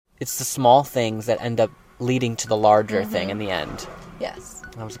it's the small things that end up leading to the larger thing in the end. Yes.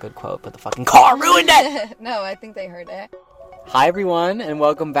 That was a good quote, but the fucking car ruined it! No, I think they heard it. Hi everyone, and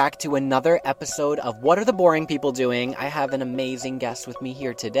welcome back to another episode of What Are the Boring People Doing? I have an amazing guest with me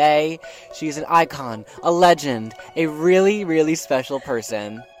here today. She's an icon, a legend, a really, really special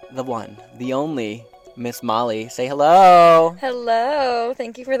person. The one, the only, Miss Molly. Say hello! Hello.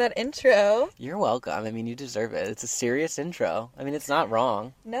 Thank you for that intro. You're welcome. I mean, you deserve it. It's a serious intro. I mean, it's not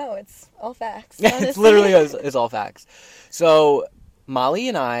wrong. No, it's all facts. It's literally is all facts. So, Molly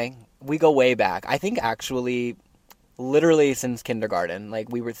and I, we go way back. I think actually... literally since kindergarten. Like,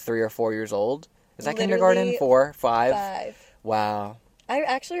 we were 3 or 4 years old. Is that kindergarten? 4? 5? 5. Wow. I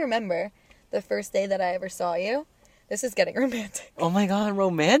actually remember the first day that I ever saw you. This is getting romantic. Oh my god,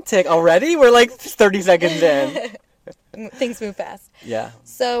 romantic. Already? We're like 30 seconds in. Things move fast. Yeah.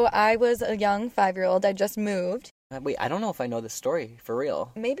 So I was a young 5-year-old. I just moved. Wait, I don't know if I know this story. For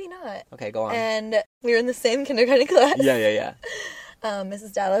real. Maybe not. Okay, go on. And we were in the same kindergarten class. Yeah.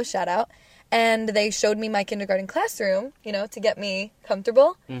 Mrs. Dallow, shout out. And they showed me my kindergarten classroom, to get me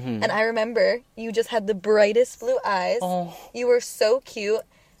comfortable. Mm-hmm. And I remember you just had the brightest blue eyes. Oh. You were so cute.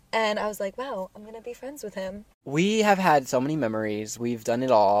 And I was like, wow, I'm going to be friends with him. We have had so many memories. We've done it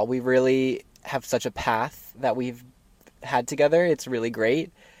all. We really have such a path that we've had together. It's really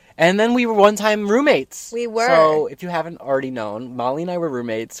great. And then we were one time roommates. We were. So if you haven't already known, Molly and I were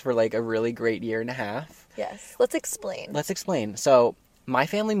roommates for like a really great year and a half. Yes. Let's explain. Let's explain. So my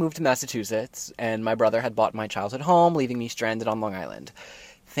family moved to Massachusetts, and my brother had bought my childhood home, leaving me stranded on Long Island.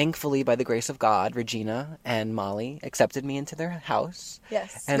 Thankfully, by the grace of God, Regina and Molly accepted me into their house.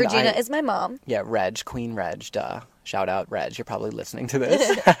 Yes. And Regina is my mom. Yeah, Reg, Queen Reg, duh. Shout out, Reg. You're probably listening to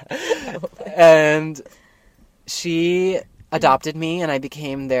this. And she adopted me, and I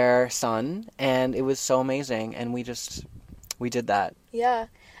became their son, and it was so amazing, and we did that. Yeah.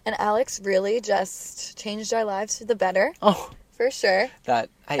 And Alex really just changed our lives for the better. Oh. For sure.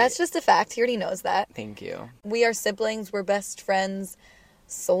 That's just a fact. He already knows that. Thank you. We are siblings. We're best friends.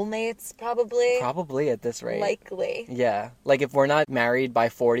 Soulmates, probably. Probably at this rate. Likely. Yeah. Like, if we're not married by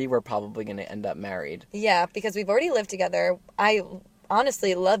 40, we're probably going to end up married. Yeah, because we've already lived together. I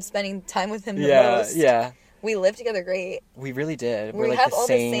honestly love spending time with him the most. Yeah. We live together great. We really did. We like have all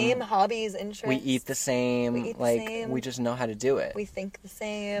the same hobbies, interests. We eat the same. We just know how to do it. We think the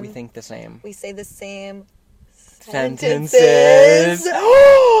same. We say the same sentences.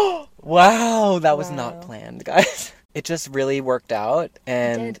 Wow, that was not planned, guys. It just really worked out,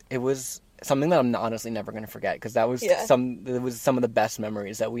 and it was something that I'm honestly never going to forget, because that was some of the best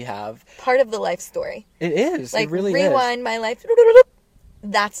memories that we have. Part of the life story. It is. Like, it really rewind my life.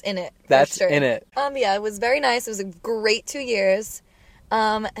 That's in it. That's sure. in it. Yeah, it was very nice. It was a great 2 years.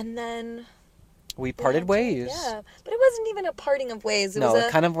 And then we parted ways. Yeah, but it wasn't even a parting of ways.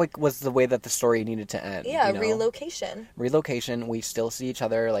 It kind of like was the way that the story needed to end. Yeah, relocation. Relocation. We still see each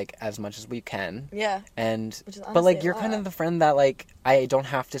other like as much as we can. Yeah. But like you're kind of the friend that like I don't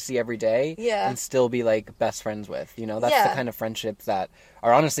have to see every day. Yeah. And still be like best friends with. That's the kind of friendships that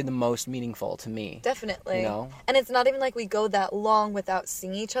are honestly the most meaningful to me. Definitely. And it's not even like we go that long without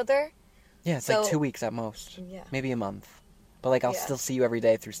seeing each other. Yeah, it's like 2 weeks at most. Yeah. Maybe a month. But, like, I'll still see you every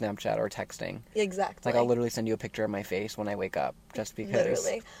day through Snapchat or texting. Exactly. Like, I'll literally send you a picture of my face when I wake up, just because.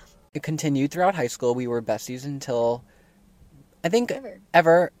 Literally. It continued throughout high school. We were besties until, I think,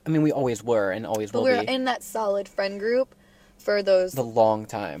 ever. I mean, we always were and always will be. But we were in that solid friend group for the long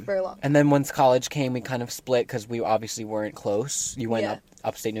time. For a long time. And then once college came, we kind of split because we obviously weren't close. You went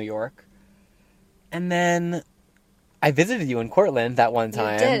upstate New York. And then I visited you in Cortland that one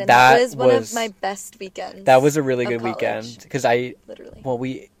time. You did, and that was one of my best weekends. That was a really good weekend because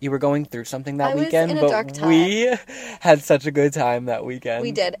literally. You were going through something that weekend, in a dark time. We had such a good time that weekend.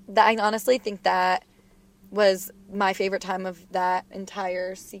 We did. I honestly think that was my favorite time of that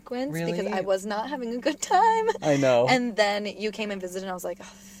entire sequence because I was not having a good time. I know. And then you came and visited, and I was like,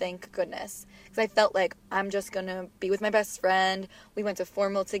 oh, thank goodness. Because I felt like I'm just going to be with my best friend. We went to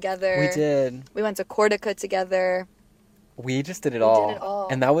Formal together. We did. We went to Cortica together. We just did it all.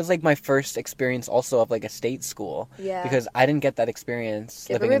 And that was like my first experience also of like a state school. Yeah. Because I didn't get that experience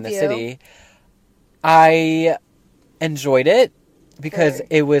living in the city. I enjoyed it because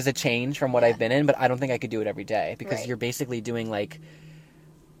it was a change from what I've been in, but I don't think I could do it every day because you're basically doing like,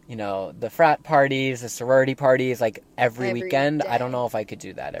 the frat parties, the sorority parties, like every weekend. Day. I don't know if I could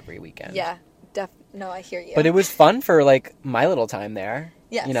do that every weekend. Yeah. No, I hear you. But it was fun for like my little time there.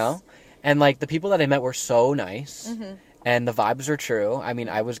 Yes. And like the people that I met were so nice. Mm-hmm. And the vibes were true. I mean,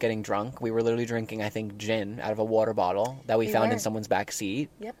 I was getting drunk. We were literally drinking, I think, gin out of a water bottle that we found in someone's back seat.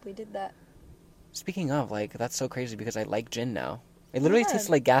 Yep, we did that. Speaking of, like, that's so crazy because I like gin now. It literally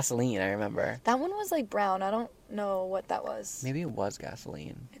tasted like gasoline, I remember. That one was like brown. I don't know what that was. Maybe it was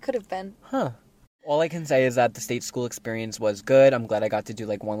gasoline. It could have been. Huh. All I can say is that the state school experience was good. I'm glad I got to do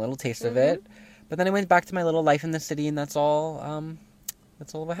like one little taste of it. But then I went back to my little life in the city, and that's all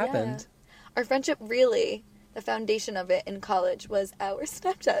what happened. Our friendship, really, the foundation of it in college was our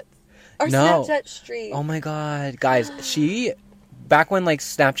Snapchat. Our Snapchat streak. Oh my god. Guys, back when like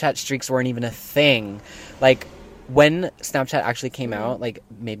Snapchat streaks weren't even a thing, like when Snapchat actually came out, like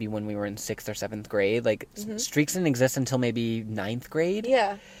maybe when we were in 6th or 7th grade, like streaks didn't exist until maybe 9th grade.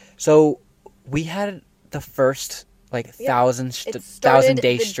 Yeah. So we had the first like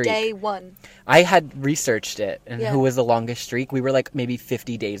 1,000-day streak. Day one. I had researched it and who was the longest streak. We were like maybe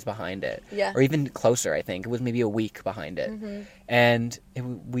 50 days behind it. Yeah. Or even closer, I think. It was maybe a week behind it. And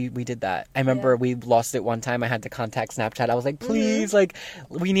we did that. I remember we lost it one time. I had to contact Snapchat. I was like, please, like,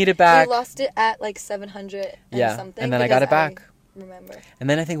 we need it back. We lost it at like 700 and something. And then I got it back. Remember. And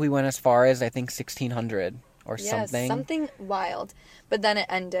then I think we went as far as, I think, 1,600 or something. Something wild. But then it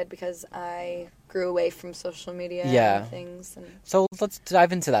ended because I grew away from social media and things. And... So let's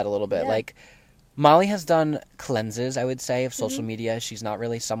dive into that a little bit. Like, Molly has done cleanses, I would say, of social media. She's not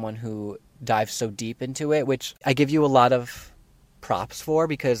really someone who dives so deep into it, which I give you a lot of props for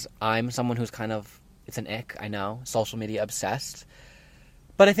because I'm someone who's kind of, it's an ick, I know, social media obsessed.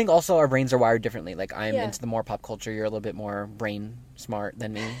 But I think also our brains are wired differently. Like, I'm into the more pop culture. You're a little bit more brain smart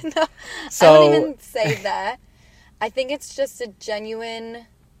than me. No, I wouldn't even say that. I think it's just a genuine...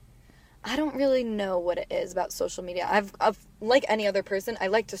 I don't really know what it is about social media. I've like any other person, I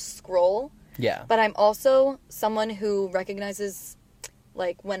like to scroll. Yeah. But I'm also someone who recognizes,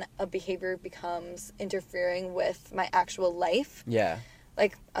 like, when a behavior becomes interfering with my actual life. Yeah.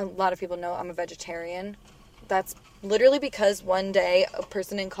 Like, a lot of people know I'm a vegetarian. That's literally because one day a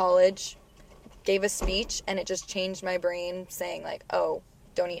person in college gave a speech and it just changed my brain saying, like, oh,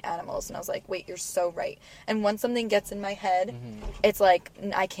 don't eat animals. And I was like, wait, you're so right. And once something gets in my head, it's like,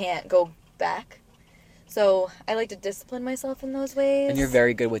 I can't go back. So I like to discipline myself in those ways. And you're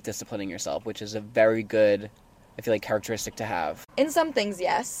very good with disciplining yourself, which is a very good, I feel like, characteristic to have. In some things,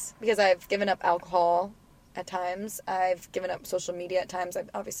 yes. Because I've given up alcohol at times. I've given up social media at times. I've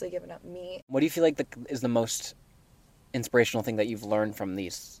obviously given up meat. What do you feel like is the most inspirational thing that you've learned from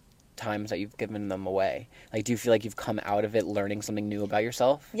these times that you've given them away? Like, do you feel like you've come out of it learning something new about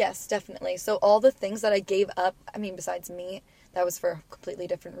yourself? Yes, definitely. So all the things that I gave up, I mean, besides meat, that was for a completely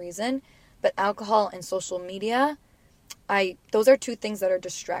different reason. But alcohol and social media, those are two things that are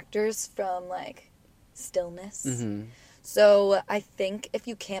distractors from, like, stillness. So I think if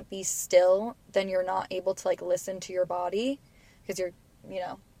you can't be still, then you're not able to, like, listen to your body because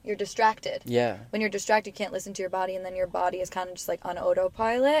you're distracted. Yeah. When you're distracted, you can't listen to your body, and then your body is kind of just, like, on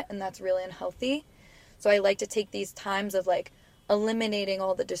autopilot, and that's really unhealthy. So I like to take these times of, like, eliminating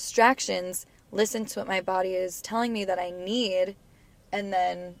all the distractions, listen to what my body is telling me that I need, and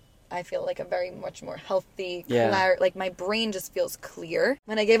then I feel like a very much more healthy, like, my brain just feels clear.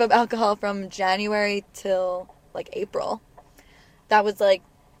 When I gave up alcohol from January till, like, April, that was, like,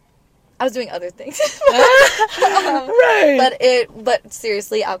 I was doing other things. Right. But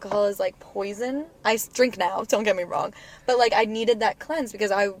seriously, alcohol is like poison. I drink now, don't get me wrong. But like I needed that cleanse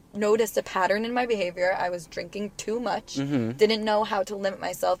because I noticed a pattern in my behavior. I was drinking too much, didn't know how to limit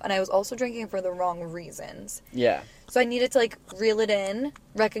myself, and I was also drinking for the wrong reasons. Yeah. So I needed to like reel it in,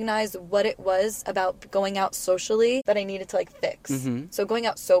 recognize what it was about going out socially that I needed to like fix. So going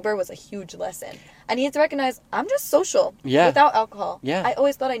out sober was a huge lesson. I needed to recognize I'm just social without alcohol. Yeah. I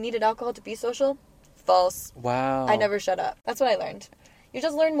always thought I needed alcohol to be social. False. Wow. I never shut up. That's what I learned. You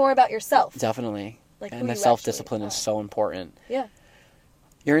just learn more about yourself. Definitely. Like, and the self-discipline is so important. Yeah.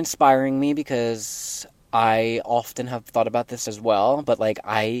 You're inspiring me because I often have thought about this as well, but like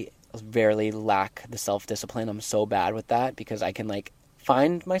I rarely lack the self-discipline. I'm so bad with that because I can like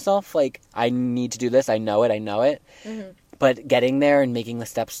find myself like I need to do this. I know it. But getting there and making the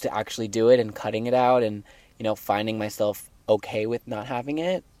steps to actually do it and cutting it out and, you know, finding myself okay with not having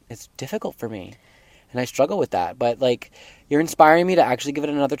it, it's difficult for me. And I struggle with that. But, like, you're inspiring me to actually give it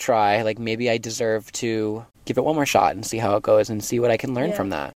another try. Like, maybe I deserve to give it one more shot and see how it goes and see what I can learn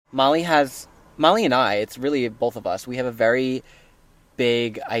from that. Molly and I, it's really both of us, we have a very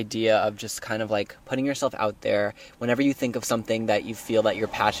big idea of just kind of, like, putting yourself out there. Whenever you think of something that you feel that you're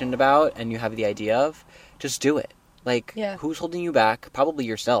passionate about and you have the idea of, just do it. Like, who's holding you back? Probably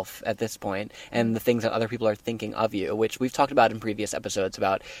yourself at this point, and the things that other people are thinking of you, which we've talked about in previous episodes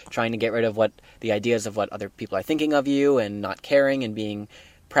about trying to get rid of the ideas of what other people are thinking of you and not caring and being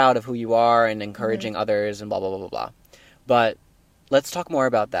proud of who you are and encouraging others and blah, blah, blah, blah, blah. But let's talk more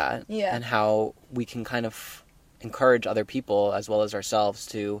about that and how we can kind of encourage other people as well as ourselves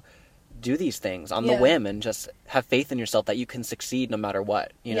to do these things on the whim and just have faith in yourself that you can succeed no matter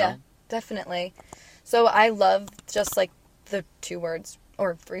what, you know? Yeah, definitely. So I love just like the 2 words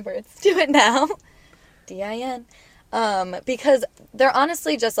or 3 words, do it now, DIN, because they're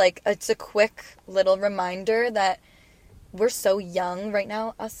honestly just like, it's a quick little reminder that we're so young right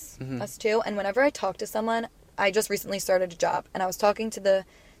now, us two. And whenever I talk to someone, I just recently started a job and I was talking to the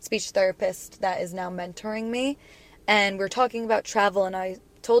speech therapist that is now mentoring me, and we're talking about travel, and I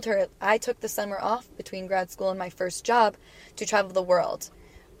told her I took the summer off between grad school and my first job to travel the world.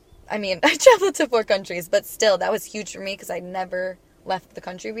 I mean, I traveled to 4 countries, but still, that was huge for me because I never left the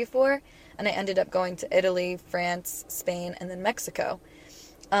country before, and I ended up going to Italy, France, Spain, and then Mexico.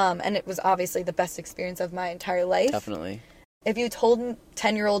 And it was obviously the best experience of my entire life. Definitely. If you told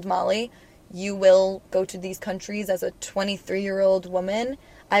 10-year-old Molly, you will go to these countries as a 23-year-old woman,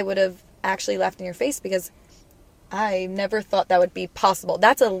 I would have actually laughed in your face because I never thought that would be possible.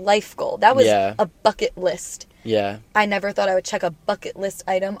 That's a life goal. That was a bucket list. Yeah. I never thought I would check a bucket list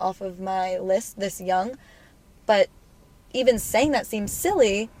item off of my list this young. But even saying that seems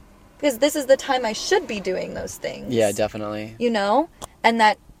silly because this is the time I should be doing those things. Yeah, definitely. You know? And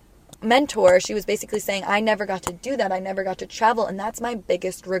that mentor, she was basically saying, I never got to do that. I never got to travel. And that's my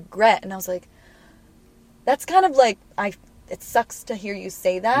biggest regret. And I was like, that's kind of like, it sucks to hear you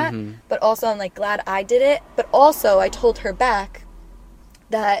say that, but also I'm like glad I did it. But also I told her back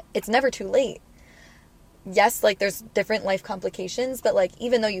that it's never too late. Yes, like there's different life complications, but like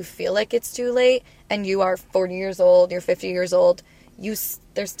even though you feel like it's too late and you are 40 years old, you're 50 years old, there's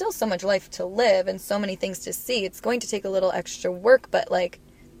still so much life to live and so many things to see. It's going to take a little extra work, but like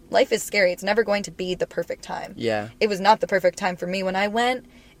life is scary. It's never going to be the perfect time. Yeah. It was not the perfect time for me when I went.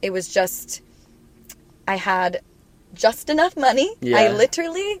 It was just, I had just enough money. Yeah. I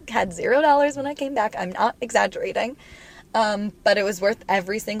literally had $0 when I came back. I'm not exaggerating. But it was worth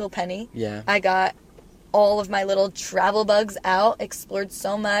every single penny. Yeah. I got all of my little travel bugs out, explored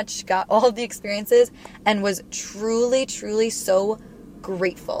so much, got all of the experiences, and was truly, truly so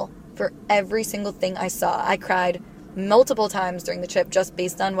grateful for every single thing I saw. I cried multiple times during the trip just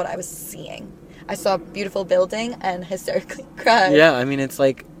based on what I was seeing. I saw a beautiful building and hysterically cried. Yeah, I mean, it's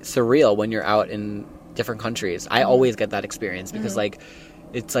like surreal when you're out in different countries. I always get that experience because like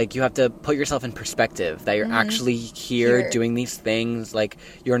it's like you have to put yourself in perspective that you're actually here doing these things, like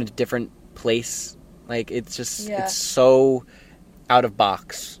you're in a different place, like it's just it's so out of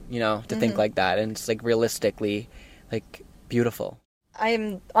box, you know, to think like that, and it's like realistically like beautiful.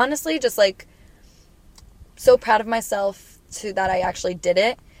 I'm honestly just like so proud of myself that I actually did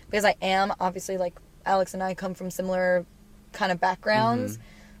it, because I am obviously, like, Alex and I come from similar kind of backgrounds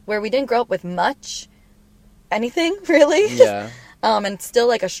where we didn't grow up with much anything, really. Yeah. And still,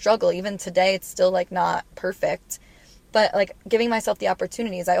 like, a struggle. Even today, it's still, like, not perfect. But, like, giving myself the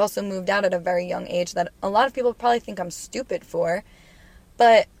opportunities. I also moved out at a very young age that a lot of people probably think I'm stupid for.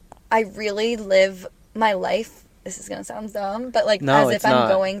 But I really live my life, this is going to sound dumb, but, like, as if I'm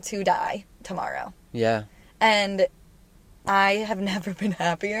going to die tomorrow. Yeah. And I have never been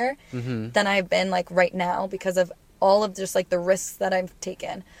happier than I've been, like, right now because of all of just, like, the risks that I've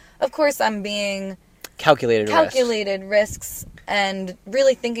taken. Of course, I'm being... Calculated risks and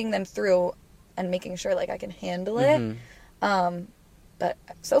really thinking them through and making sure, like, I can handle it. But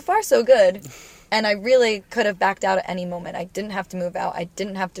so far, so good. And I really could have backed out at any moment. I didn't have to move out. I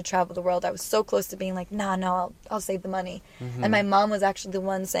didn't have to travel the world. I was so close to being like, no, I'll save the money. And my mom was actually the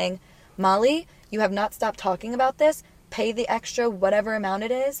one saying, Molly, you have not stopped talking about this. Pay the extra whatever amount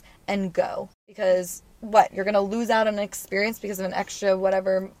it is and go. Because, what, you're going to lose out on an experience because of an extra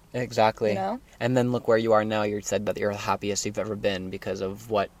whatever... Exactly. You know? And then look where you are now. You said that you're the happiest you've ever been because of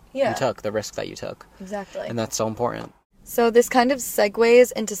what you took, the risk that you took. Exactly. And that's so important. So this kind of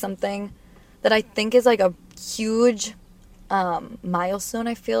segues into something that I think is like a huge milestone,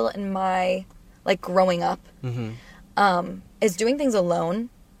 I feel, in my, like, growing up. Is doing things alone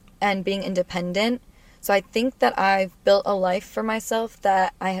and being independent. So I think that I've built a life for myself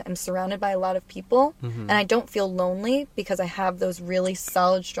that I am surrounded by a lot of people, and I don't feel lonely because I have those really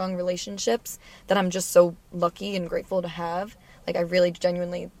solid, strong relationships that I'm just so lucky and grateful to have. Like, I really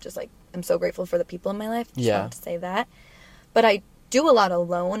genuinely just, like, am so grateful for the people in my life. Just wanted to say that. But I do a lot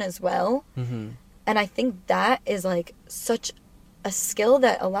alone as well, and I think that is, like, such a skill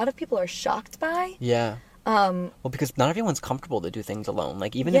that a lot of people are shocked by. Yeah. Well, because not everyone's comfortable to do things alone.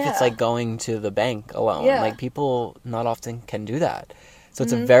 Like, even if it's, like, going to the bank alone, like, people not often can do that. So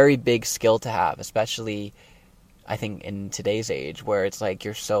it's a very big skill to have, especially, I think, in today's age, where it's, like,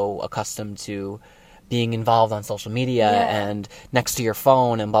 you're so accustomed to being involved on social media and next to your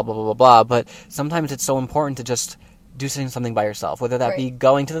phone and blah, blah, blah, blah, blah. But sometimes it's so important to just do something by yourself, whether that be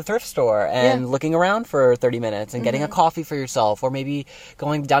going to the thrift store and looking around for 30 minutes and getting a coffee for yourself, or maybe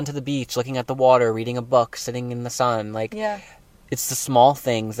going down to the beach, looking at the water, reading a book, sitting in the sun. Like, it's the small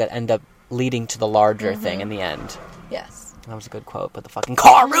things that end up leading to the larger thing in the end. Yes. That was a good quote, but the fucking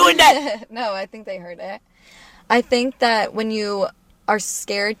car ruined it! No, I think they heard it. I think that when you are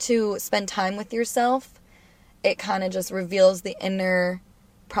scared to spend time with yourself, it kind of just reveals the inner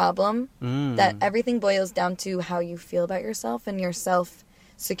problem, that everything boils down to how you feel about yourself and your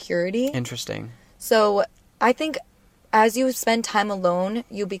self-security. Interesting. So I think as you spend time alone,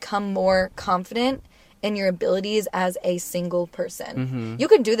 you become more confident in your abilities as a single person. You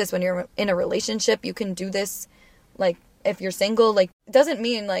can do this when you're in a relationship. You can do this, like, if you're single. Like, it doesn't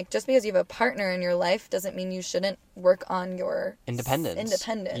mean, like, just because you have a partner in your life doesn't mean you shouldn't work on your independence.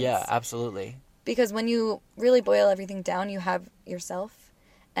 Yeah, absolutely. Because when you really boil everything down, you have yourself.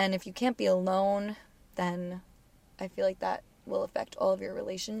 And if you can't be alone, then I feel like that will affect all of your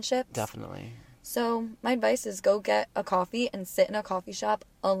relationships. Definitely. So my advice is go get a coffee and sit in a coffee shop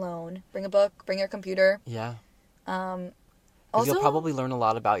alone. Bring a book, bring your computer. Yeah. Also, you'll probably learn a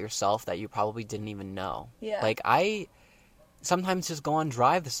lot about yourself that you probably didn't even know. Yeah. Like, I sometimes just go on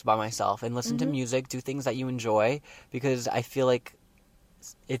drives by myself and listen to music, do things that you enjoy, because I feel like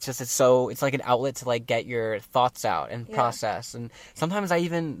it's like an outlet to, like, get your thoughts out and process. And sometimes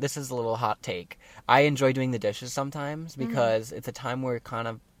this is a little hot take, I enjoy doing the dishes sometimes because it's a time where kind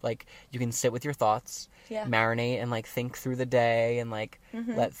of, like, you can sit with your thoughts, marinate, and, like, think through the day and, like,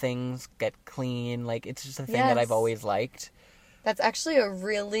 let things get clean. Like, it's just a thing that I've always liked. That's actually a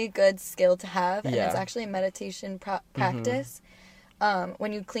really good skill to have, and it's actually a meditation practice.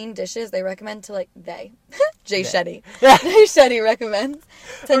 When you clean dishes, they recommend to, like, Jay Shetty. Jay Shetty recommends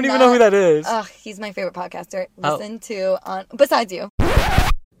to I don't even know who that is. Oh, he's my favorite podcaster. Listen to besides you.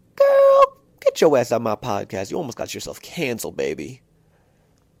 Girl, get your ass on my podcast. You almost got yourself canceled, baby.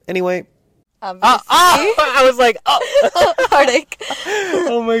 Anyway. I was like, heartache.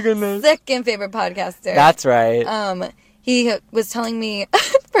 Oh my goodness. Second favorite podcaster. That's right. He was telling me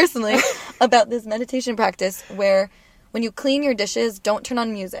personally about this meditation practice where when you clean your dishes, don't turn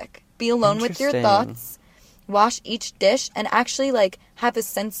on music. Be alone with your thoughts. Wash each dish and actually, like, have a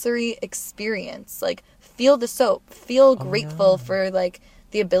sensory experience. Like, feel the soap. Feel grateful for, like,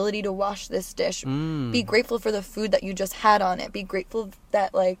 the ability to wash this dish. Be grateful for the food that you just had on it. Be grateful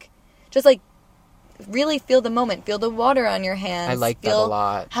that, like, just, like, really feel the moment. Feel the water on your hands. I like that a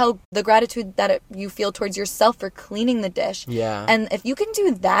lot. How the gratitude that you feel towards yourself for cleaning the dish. Yeah. And if you can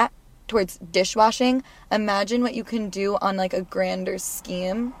do that towards dishwashing, imagine what you can do on, like, a grander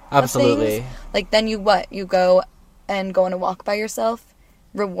scheme. Absolutely. Of things. Like, then you go on a walk by yourself,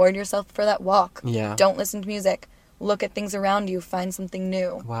 reward yourself for that walk. Yeah. Don't listen to music. Look at things around you. Find something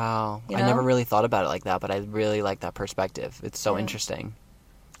new. Wow. You know? I never really thought about it like that, but I really like that perspective. It's so interesting.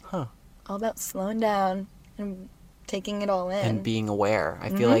 Huh. All about slowing down and taking it all in. And being aware. I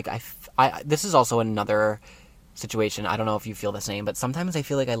feel like this is also another situation. I don't know if you feel the same, but sometimes I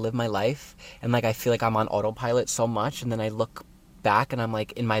feel like I live my life and, like, I feel like I'm on autopilot so much, and then I look back and I'm,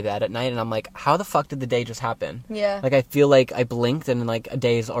 like, in my bed at night and I'm like, how the fuck did the day just happen? Yeah. Like, I feel like I blinked and, like, a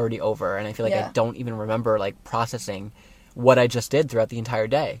day is already over, and I feel like I don't even remember, like, processing what I just did throughout the entire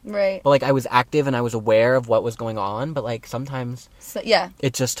day. Right. But, like, I was active and I was aware of what was going on, but, like, sometimes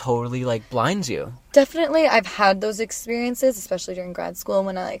it just totally, like, blinds you. Definitely, I've had those experiences, especially during grad school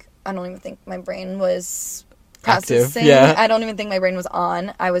when I don't even think my brain was processing. Active, I don't even think my brain was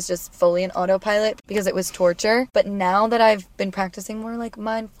on. I was just fully in autopilot because it was torture. But now that I've been practicing more, like,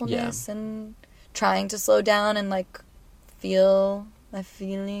 mindfulness and trying to slow down and, like, feel my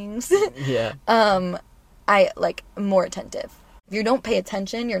feelings, I, like, am more attentive. If you don't pay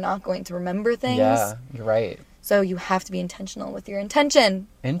attention, you're not going to remember things. Yeah, you're right. So you have to be intentional with your intention.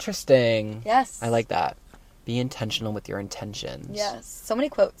 Interesting. Yes. I like that. Be intentional with your intentions. Yes. So many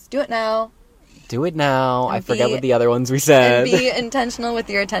quotes. Do it now. Do it now. And I forget what the other ones we said. And be intentional with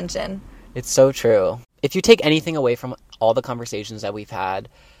your attention. It's so true. If you take anything away from all the conversations that we've had,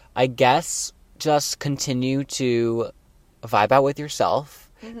 I guess just continue to vibe out with yourself,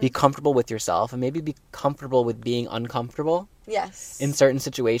 be comfortable with yourself, and maybe be comfortable with being uncomfortable. Yes. In certain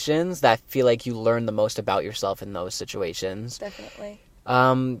situations that feel like you learn the most about yourself in those situations. Definitely.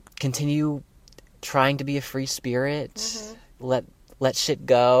 Continue trying to be a free spirit. Let shit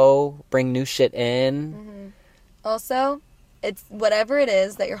go. Bring new shit in. Also, it's whatever it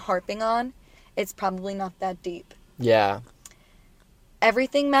is that you're harping on, it's probably not that deep. Yeah.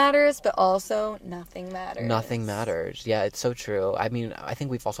 everything matters, but also nothing matters. Nothing matters. Yeah, it's so true. I mean, I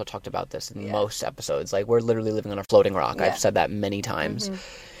think we've also talked about this in most episodes. Like, we're literally living on a floating rock. Yeah. I've said that many times.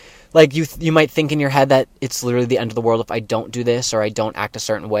 Like, you might think in your head that it's literally the end of the world if I don't do this or I don't act a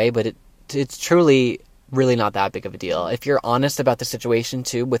certain way, but it's truly really not that big of a deal. If you're honest about the situation,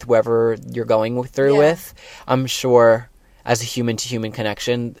 too, with whoever you're going through with, I'm sure as a human-to-human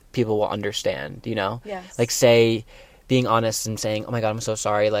connection, people will understand, you know? Yes. Like, say, being honest and saying, oh my God, I'm so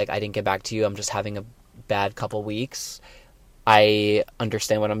sorry, like, I didn't get back to you, I'm just having a bad couple weeks. I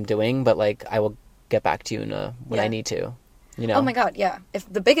understand what I'm doing, but, like, I will get back to you when I need to, you know? Oh my God, yeah.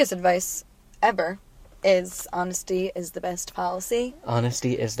 If the biggest advice ever is honesty is the best policy.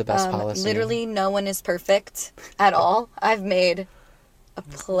 Honesty is the best policy. Literally, no one is perfect at all. I've made a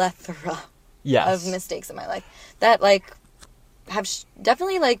plethora of mistakes in my life that, like, have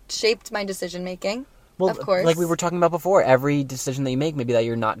definitely, like, shaped my decision-making. Well, of course. Like we were talking about before, every decision that you make, maybe that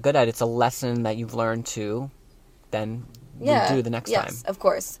you're not good at, it's a lesson that you've learned to then do the next time. Yes, of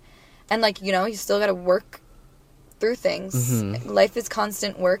course. And, like, you know, you still got to work through things. Life is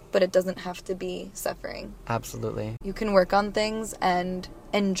constant work, but it doesn't have to be suffering. Absolutely. You can work on things and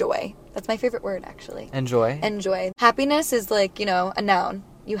enjoy. That's my favorite word, actually. Enjoy. Happiness is, like, you know, a noun.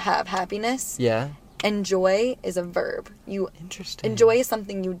 You have happiness. Yeah. Enjoy is a verb. Interesting. Enjoy is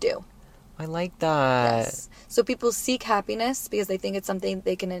something you do. I like that. Yes. So people seek happiness because they think it's something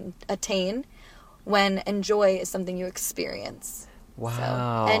they can attain, when enjoy is something you experience.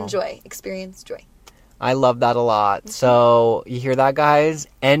 Wow. So, enjoy. Experience joy. I love that a lot. So, you hear that, guys?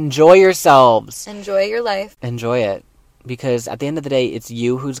 Enjoy yourselves. Enjoy your life. Enjoy it. Because at the end of the day, it's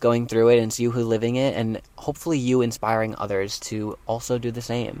you who's going through it, and it's you who's living it, and hopefully you inspiring others to also do the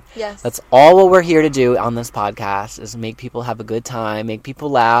same. Yes. That's all what we're here to do on this podcast, is make people have a good time, make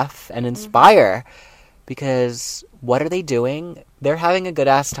people laugh, and inspire. Because what are they doing? They're having a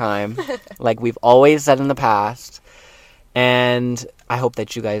good-ass time, like we've always said in the past. And I hope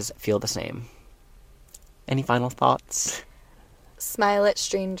that you guys feel the same. Any final thoughts? Smile at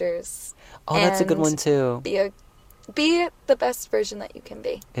strangers. Oh, that's a good one, too. Be the best version that you can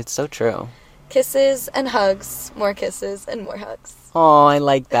be. It's so true. Kisses and hugs. More kisses and more hugs. Oh, I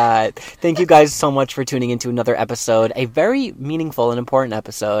like that. Thank you guys so much for tuning into another episode. A very meaningful and important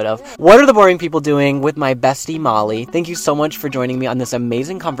episode of What Are the Boring People Doing with my bestie, Molly. Thank you so much for joining me on this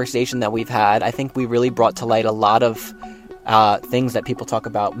amazing conversation that we've had. I think we really brought to light a lot of things that people talk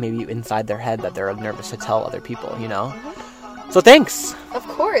about maybe inside their head that they're nervous to tell other people, you know? So thanks. Of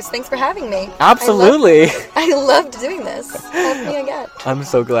course. Thanks for having me. Absolutely. I loved doing this. Have me again. I'm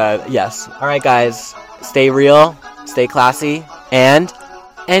so glad. Yes. All right, guys. Stay real, stay classy, and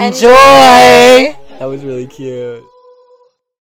enjoy! That was really cute.